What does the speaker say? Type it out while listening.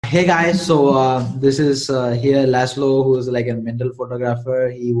Hey guys, this is here Laszlo, who is like a mental photographer.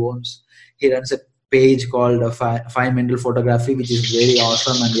 He runs a page called Fine Mental Photography, which is very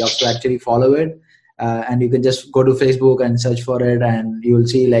awesome, and you have to actually follow it. And you can just go to Facebook and search for it, and you will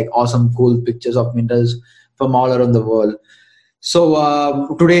see like awesome, cool pictures of mentors from all around the world.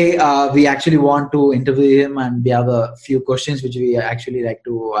 So today we actually want to interview him, and we have a few questions which we actually like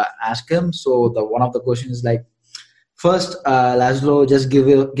to ask him. So the one of the questions is like, first, Laszlo, just give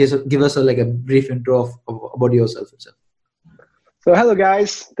us like a brief intro about yourself itself. So hello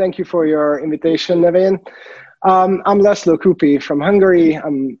guys, thank you for your invitation, Nevin. I'm Laszlo Kupi from Hungary.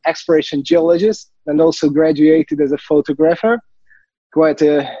 I'm exploration geologist and also graduated as a photographer. Quite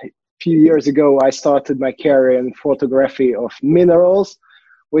a few years ago, I started my career in photography of minerals,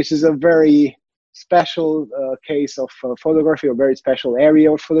 which is a very special case of photography, a very special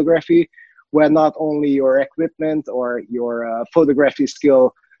area of photography, where not only your equipment or your photography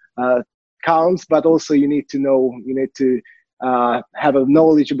skill counts, but also you need to have a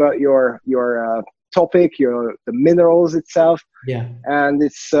knowledge about your topic, the minerals itself. Yeah. And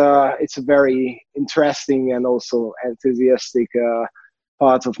it's a very interesting and also enthusiastic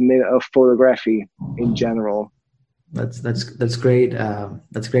part of photography in general. That's great.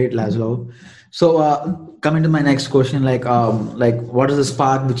 That's great, Laszlo. So coming to my next question, like what is the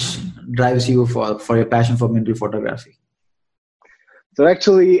spark which drives you for your passion for mental photography? So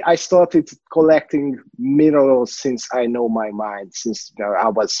actually, I started collecting minerals since I know my mind, since I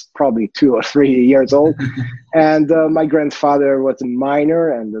was probably 2 or 3 years old. And my grandfather was a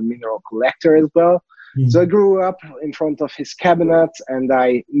miner and a mineral collector as well. Mm-hmm. So I grew up in front of his cabinet, and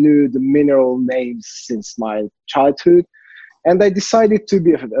I knew the mineral names since my childhood. And I decided to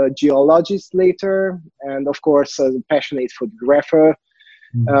be a geologist later. And of course, as a passionate photographer,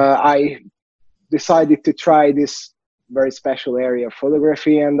 I decided to try this very special area of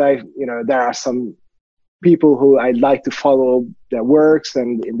photography. And there are some people who I'd like to follow their works,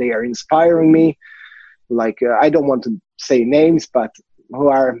 and they are inspiring me. Like, I don't want to say names, but who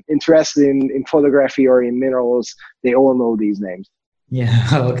are interested in photography or in minerals, they all know these names. Yeah,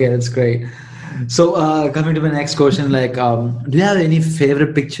 okay, that's great. So coming to my next question, like, do you have any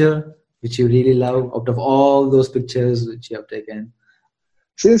favorite picture which you really love out of all those pictures which you have taken?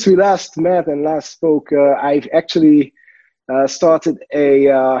 Since we last met and last spoke, I've actually started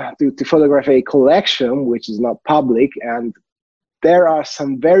to photograph a collection which is not public, and there are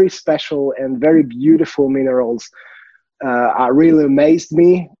some very special and very beautiful minerals. Really amazed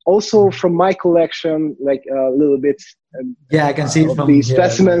me. Also from my collection, like a little bit. Yeah, I can see it from these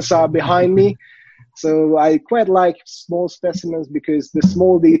specimens are behind me. So I quite like small specimens because the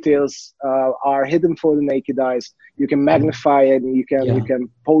small details are hidden for the naked eyes. You can magnify it, and you can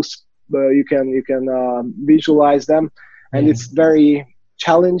visualize them, and it's very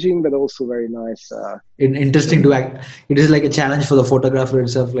challenging, but also very nice. Interesting to act. It is like a challenge for the photographer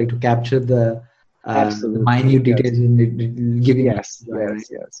itself, like to capture the minute details in giving. Yes.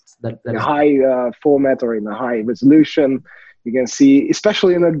 That in a high format or in a high resolution, you can see,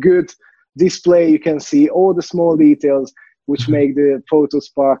 especially in a good display, you can see all the small details which make the photo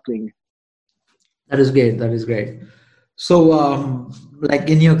sparkling. That is great. So like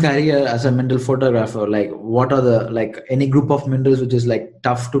in your career as a mental photographer, like what are the any group of minerals which is like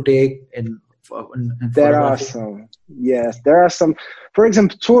tough to take in there are some. Yes, there are some. For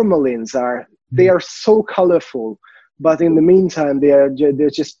example, tourmalines they are so colorful, but in the meantime they're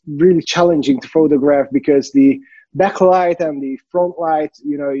just really challenging to photograph because the backlight and the front light,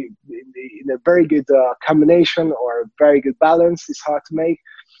 in a very good combination or very good balance is hard to make.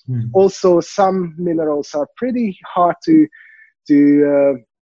 Also, some minerals are pretty hard to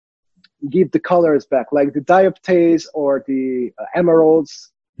give the colors back, like the dioptase or the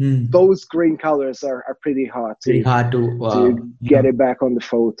emeralds. Those green colors are pretty hard to get it back on the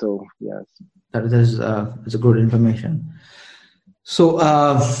photo. Yes, that is a good information. So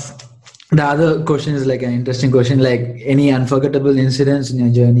the other question is like an interesting question, like any unforgettable incidents in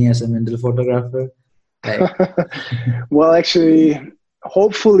your journey as a mental photographer? Well, actually,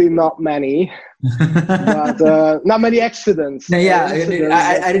 hopefully not many, but not many accidents. No, I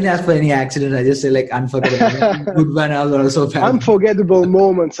didn't ask for any accident. I just say like unforgettable. Good one, also bad. Unforgettable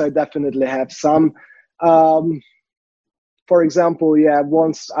moments, I definitely have some. For example,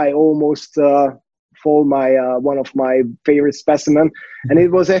 once I almost fall my one of my favorite specimen, and it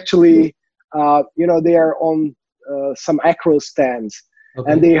was actually they are on some acryl stands,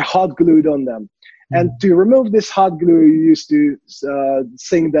 and they're hot glued on them. And to remove this hot glue, you used to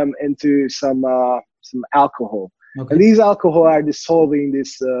sink them into some alcohol. And these alcohol are dissolving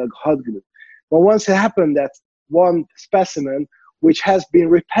this hot glue. But once it happened that one specimen which has been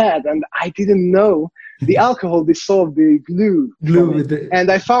repaired, and I didn't know the alcohol dissolved the glue. With it.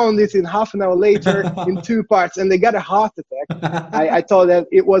 And I found it in half an hour later in 2 parts, and they got a heart attack. I thought that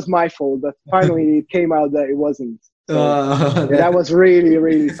it was my fault, but finally it came out that it wasn't. So, that was really,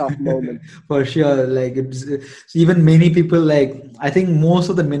 really tough moment. For sure. Like it's even many people, like I think most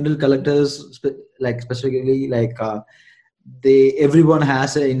of the mineral collectors, like specifically like everyone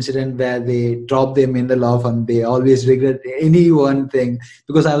has an incident where they drop their mineral off and they always regret any one thing.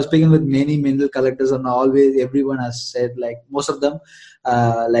 Because I was speaking with many mineral collectors and always everyone has said, like most of them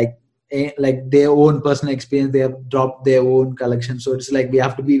like their own personal experience, they have dropped their own collection. So it's like we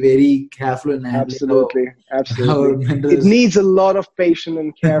have to be very careful in handling absolutely. It needs a lot of patience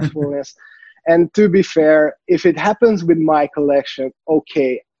and carefulness. And to be fair, if it happens with my collection,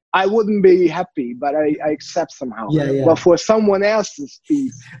 okay, I wouldn't be happy, but I accept somehow. But for someone else's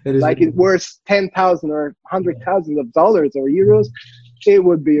piece, like it's worth 10,000 or 100,000 of dollars or euros, it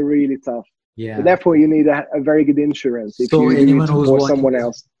would be really tough. So therefore, you need a very good insurance if you need to for someone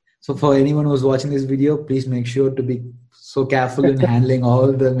else. So for anyone who's watching this video, please make sure to be so careful in handling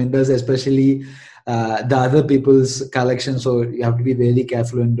all the minerals, especially the other people's collection. So you have to be very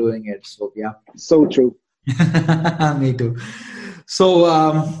careful in doing it. So yeah. So true. Me too. So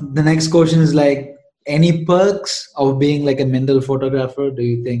the next question is like, any perks of being like a mineral photographer? Do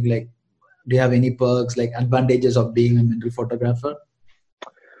you think like, do you have any perks, like advantages of being a mineral photographer?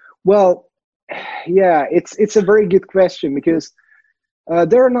 Well, yeah, it's a very good question because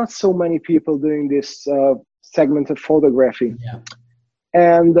there are not so many people doing this segment of photography.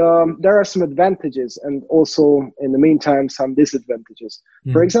 And there are some advantages and also in the meantime some disadvantages.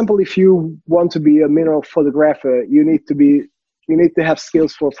 For example, if you want to be a mineral photographer, you need to have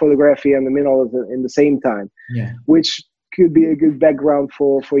skills for photography and the minerals in the same time, which could be a good background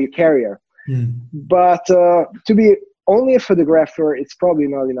for your career. But to be only a photographer, it's probably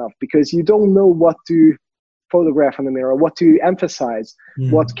not enough because you don't know what to photograph on the mineral, what to emphasize,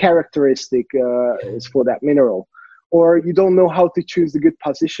 what characteristic is for that mineral, or you don't know how to choose the good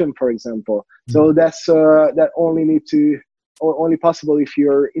position, for example. So that's only possible if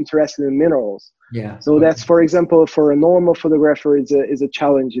you're interested in minerals. So that's, for example, for a normal photographer, is a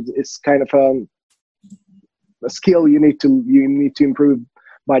challenge. It's kind of a skill you need to improve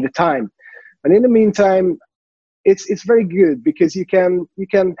by the time. And in the meantime, it's very good because you can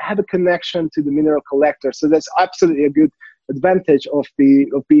have a connection to the mineral collector. So that's absolutely a good advantage of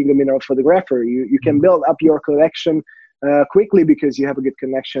being a mineral photographer. You can build up your collection quickly because you have a good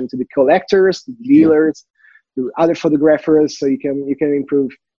connection to the collectors, the dealers, to other photographers. So you can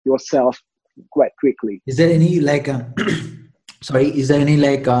improve yourself quite quickly. Is there any like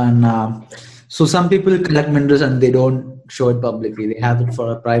so some people collect minerals and they don't show it publicly, they have it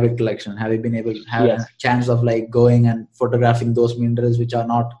for a private collection. Have you been able to have a chance of like going and photographing those minerals which are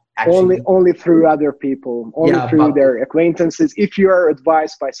not actually only through other people, through their acquaintances? If you are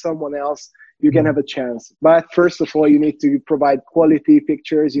advised by someone else, you can have a chance. But first of all, you need to provide quality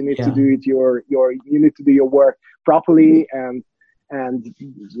pictures. You need to do it you need to do your work properly and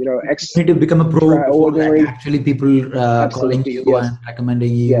you need to become a pro before actually people calling you and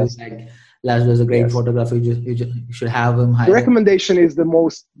recommending you. Like Laszlo is a great photographer. You should have him. The recommendation is the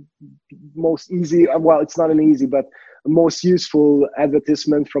most easy. Well, it's not an easy, but most useful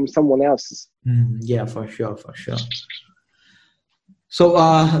advertisement from someone else's. Yeah, for sure. So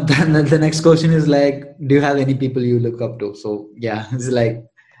then the next question is like, do you have any people you look up to? So yeah, it's like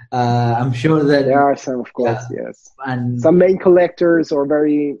I'm sure that there are some, of course, yes, and some main collectors or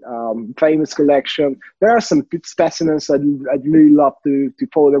very famous collection. There are some specimens I'd really love to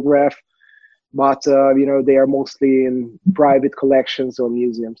photograph. But they are mostly in private collections or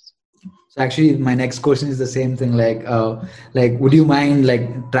museums. So actually, my next question is the same thing. Like, would you mind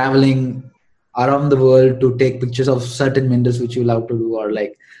like traveling around the world to take pictures of certain minerals which you love to do, or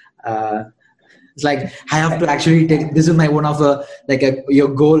like, it's like I have to actually take. This is my one of your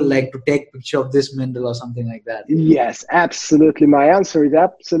goal, like to take picture of this mineral or something like that. Yes, absolutely. My answer is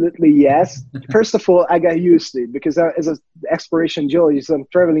absolutely yes. First of all, I got used to it because as an exploration geologist, I'm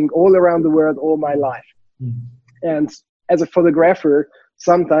traveling all around the world all my life. And as a photographer,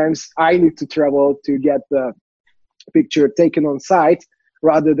 sometimes I need to travel to get the picture taken on site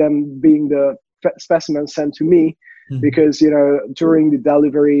rather than being the specimen sent to me, because during the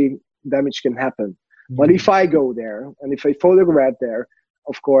delivery, damage can happen. But if I go there and if I photograph there,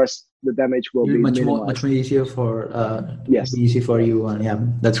 of course the damage will be much more easier for easy for you.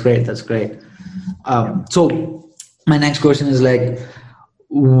 And that's great. So my next question is like,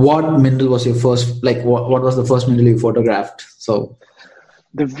 what mineral was your first, like what was the first mineral you photographed? So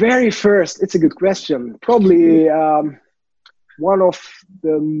the very first, it's a good question. Probably one of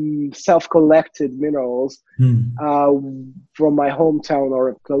the self-collected minerals from my hometown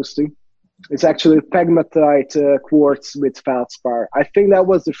or close to. It's actually pegmatite quartz with feldspar. I think that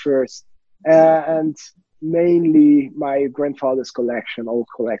was the first, and mainly my grandfather's collection, old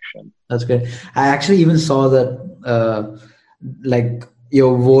collection. That's great. I actually even saw that, like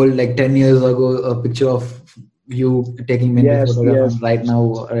your wall, like 10 years ago, a picture of you taking mental photograph, and right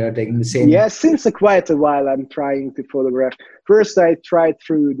now taking the same. Yes, since quite a while I'm trying to photograph. First I tried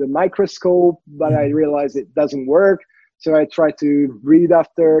through the microscope, but I realized it doesn't work. So I tried to read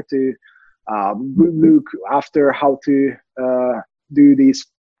after, to look after how to do these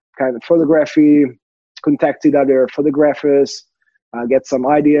kind of photography, contacted other photographers, get some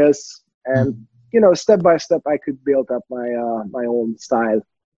ideas, and step by step I could build up my own style.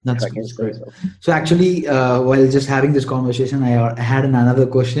 That's great. So actually, while just having this conversation, I had another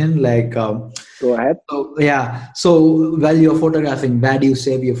question. Like, go ahead. So yeah. So while you're photographing, where do you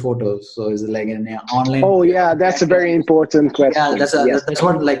save your photos? So is it like an online? Oh yeah, that's a very important question. Yeah, that's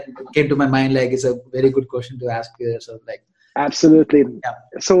what like came to my mind. Like, it's a very good question to ask yourself. Like, absolutely. Yeah.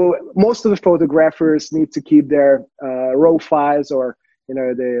 So most of the photographers need to keep their raw files or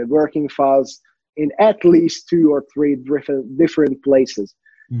the working files in at least 2 or 3 different places.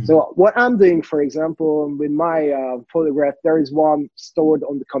 So what I'm doing, for example, with my photograph, there is one stored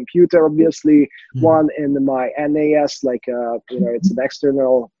on the computer, obviously, one in my NAS, like, it's an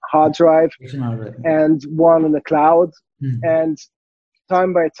external hard drive, and one in the cloud. And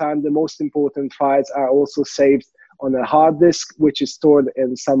time by time, the most important files are also saved on a hard disk, which is stored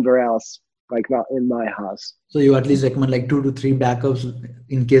in somewhere else, like not in my house. So you at least recommend like 2 to 3 backups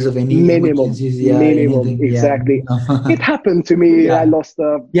in case of any minimum, exactly. It happened to me. I lost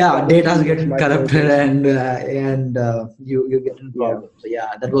data getting corrupted and you get in problems. So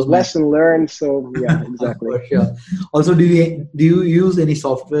that was lesson learned. So exactly. For sure. Also, do you use any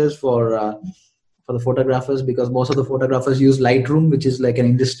softwares for the photographers? Because most of the photographers use Lightroom, which is like an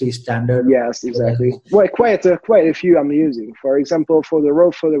industry standard. Yes, exactly. Well, quite a few I'm using. For example, for the raw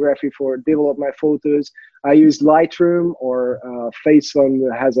photography, for develop my photos, I use Lightroom, or Facefilm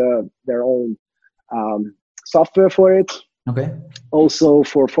has their own software for it. Okay. Also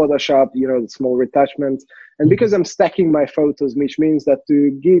for Photoshop, the small retouchments. And because I'm stacking my photos, which means that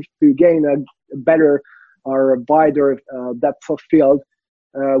to gain a better or a wider depth of field,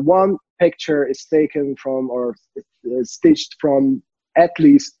 one picture is taken from or stitched from at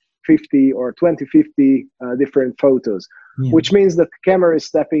least 50 or 50 different photos, which means that the camera is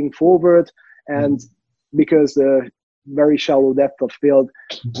stepping forward, and because the very shallow depth of field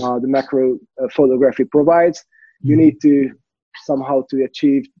the macro photography provides, you need to somehow to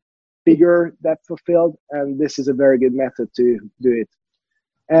achieve bigger depth of field, and this is a very good method to do it.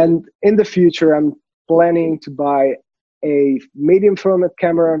 And in the future, I'm planning to buy a medium format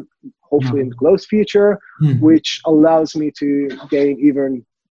camera, hopefully in the close future, which allows me to gain even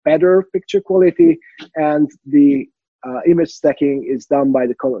better picture quality, and the image stacking is done by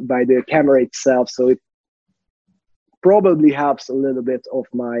the camera itself, so it probably helps a little bit of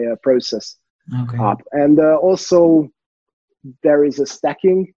my process up. And also there is a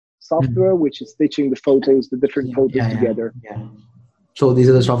stacking software which is stitching the different photos together. So these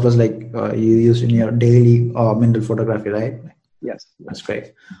are the softwares like you use in your daily mental photography, right? Yes. That's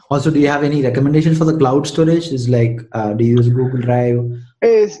great. Also, do you have any recommendations for the cloud storage? Is like, do you use Google Drive?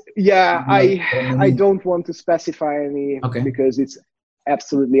 I don't want to specify any because it's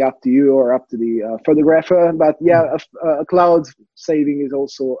absolutely up to you or up to the photographer. But a cloud saving is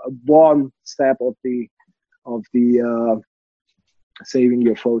also one step of the saving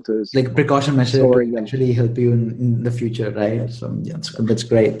your photos, like precaution measure to actually help you in the future, right? So that's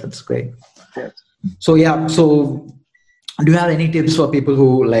great. Yes. So do you have any tips for people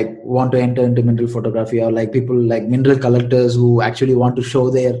who like want to enter into mineral photography, or like people like mineral collectors who actually want to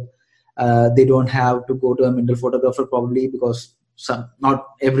show their they don't have to go to a mineral photographer probably because not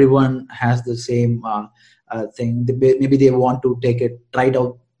everyone has the same thing. Maybe they want to try it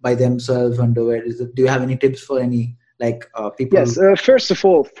out by themselves and do it. Do you have any tips for any people? Yes. First of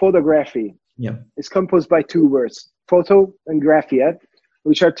all, photography is composed by 2 words, photo and graphia,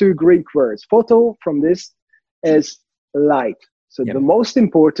 which are 2 Greek words. Photo from this is light. So the most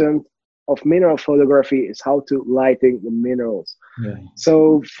important of mineral photography is how to lighting the minerals.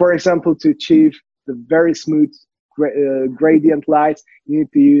 So for example, to achieve the very smooth gradient lights, you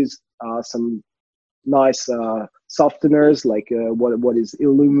need to use some nice softeners, like what is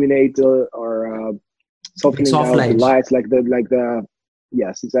illuminator or softening soft out lights. The lights, like the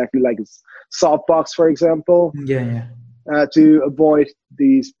yes, exactly, like a softbox, for example. To avoid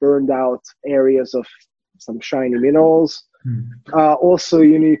these burned out areas of some shiny minerals. Also,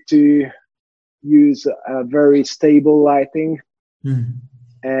 you need to use a very stable lighting.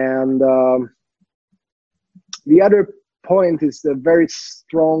 And the other point is the very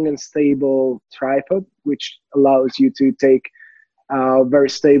strong and stable tripod, which allows you to take very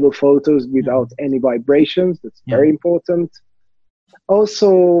stable photos without any vibrations. That's very important.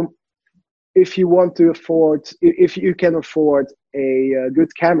 Also, if you want to afford, if you can afford a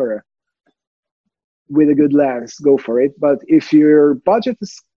good camera with a good lens, go for it. But if your budget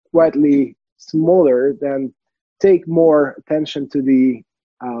is slightly smaller, then take more attention to the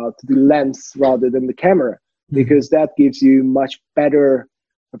lens rather than the camera, because that gives you much better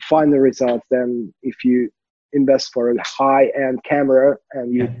final results than if you invest for a high-end camera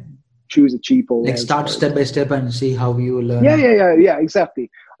and you choose a cheaper like lens. Start step by step and see how you learn. Yeah, exactly.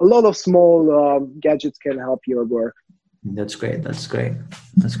 A lot of small gadgets can help your work. That's great.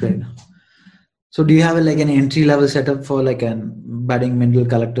 So do you have like an entry level setup for like budding mineral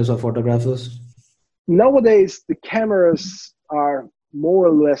collectors or photographers? Nowadays, the cameras are more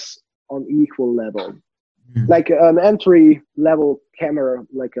or less on equal level. Like an entry level camera,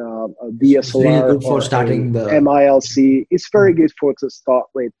 like a DSLR, really good for starting the MILC. It's very good for to start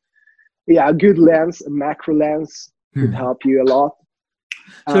with. Yeah, a good lens, a macro lens would help you a lot.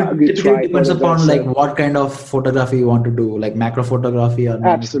 So it typically depends upon like what kind of photography you want to do, like macro photography or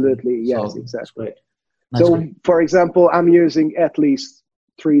absolutely, yes, exactly. That's great. So, for example, I'm using at least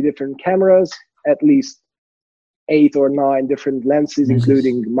 3 different cameras, at least 8 or 9 different lenses,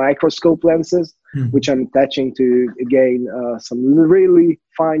 including microscope lenses, which I'm attaching to, again, some really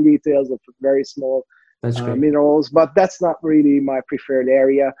fine details of very small minerals. But that's not really my preferred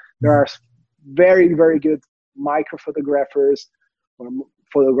area. There are very, very good micro photographers or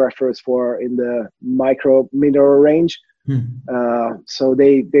photographers for in the micro mineral range. So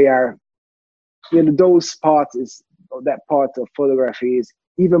they are, those parts is that part of photography is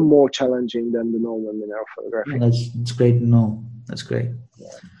even more challenging than the normal mineral photography. That's great to know. That's great.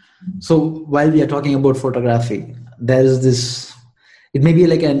 So while we are talking about photography, there's this, it may be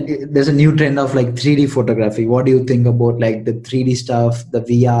like there's a new trend of like 3D photography. What do you think about like the 3D stuff, the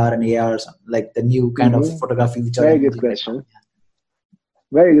VR and AR, like the new kind of photography? Which very good question.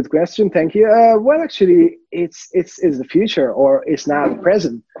 Very good question. Thank you. Well, actually, it's the future, or it's now the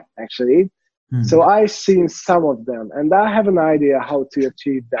present, actually. So I've seen some of them, and I have an idea how to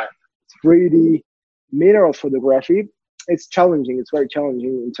achieve that. 3D mineral photography, it's challenging. It's very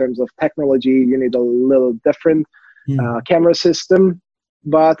challenging in terms of technology. You need a little different camera system,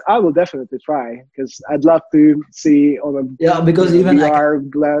 but I will definitely try, because I'd love to see on a because even VR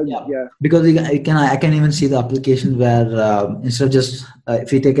because I can even see the application where instead of just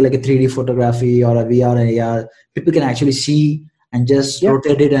if you take like a 3D photography or a VR and AR, people can actually see and just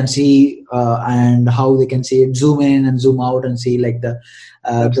rotate it and see and how they can see it, zoom in and zoom out and see like the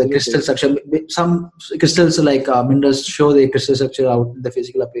crystal structure. Some crystals like minerals show the crystal structure out, the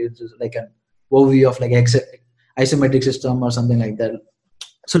physical appearances, like an overview of like isometric system or something like that.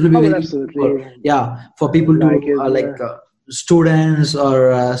 So it will be for people to students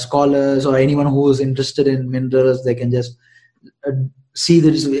or scholars or anyone who is interested in minerals, they can just see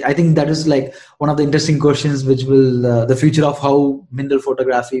this. I think that is like one of the interesting questions which will the future of how mineral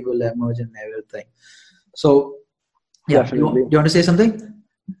photography will emerge and everything. So do you want to say something?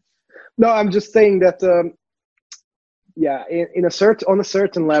 No, I'm just saying that on a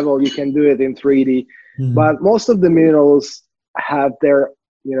certain level you can do it in 3D, but most of the minerals have their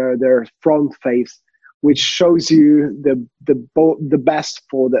front face, which shows you the best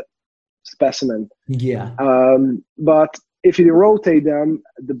for the specimen. But if you rotate them,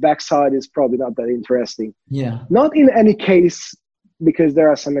 the backside is probably not that interesting. Not in any case, because there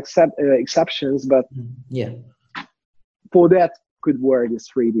are some exceptions, but for that could work is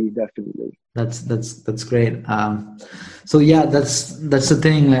 3D, definitely. That's great. So that's the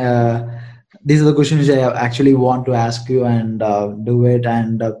thing. These are the questions I actually want to ask you and do it.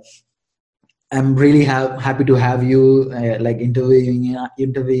 And I'm really happy to have you, like interviewing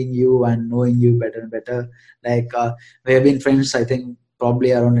you and knowing you better and better. Like we have been friends, I think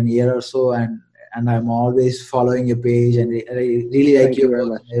probably around a year or so, and I'm always following your page, and I really like your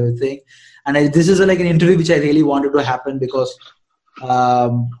work and everything. And this is like an interview which I really wanted to happen, because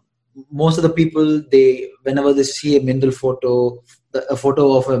most of the people, whenever they see a mineral photo, a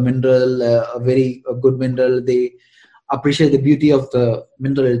photo of a mineral, a good mineral, they appreciate the beauty of the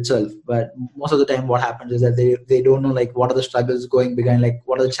mineral itself. But most of the time what happens is that they don't know like what are the struggles going behind, like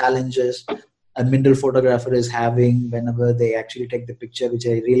what are the challenges a mineral photographer is having whenever they actually take the picture, which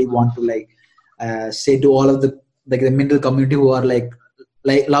I really want to like say to all of the mineral community who are like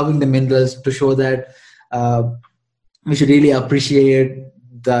loving the minerals, to show that we should really appreciate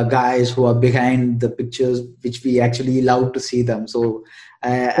the guys who are behind the pictures, which we actually love to see them. So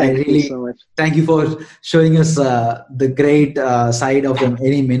I Thank you really so much. thank you for showing us the great side of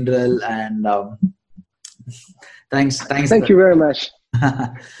any mineral, and thanks. Thank you very much.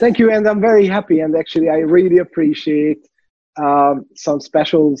 Thank you, and I'm very happy. And actually, I really appreciate some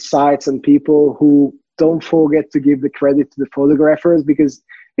special sites and people who don't forget to give the credit to the photographers, because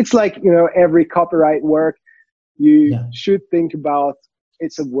it's like, every copyright work, you Yeah, should think about,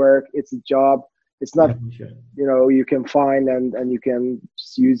 it's a work, it's a job. It's yeah, not, for sure. you can find and you can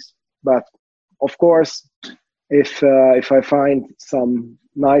just use. But of course, if I find some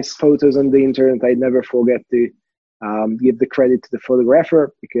nice photos on the internet, I never forget to give the credit to the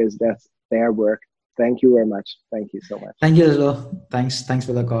photographer, because that's their work. Thank you very much. Thank you so much. Thank you, Laszlo. Thanks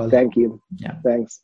for the call. Thank you. Yeah. Thanks.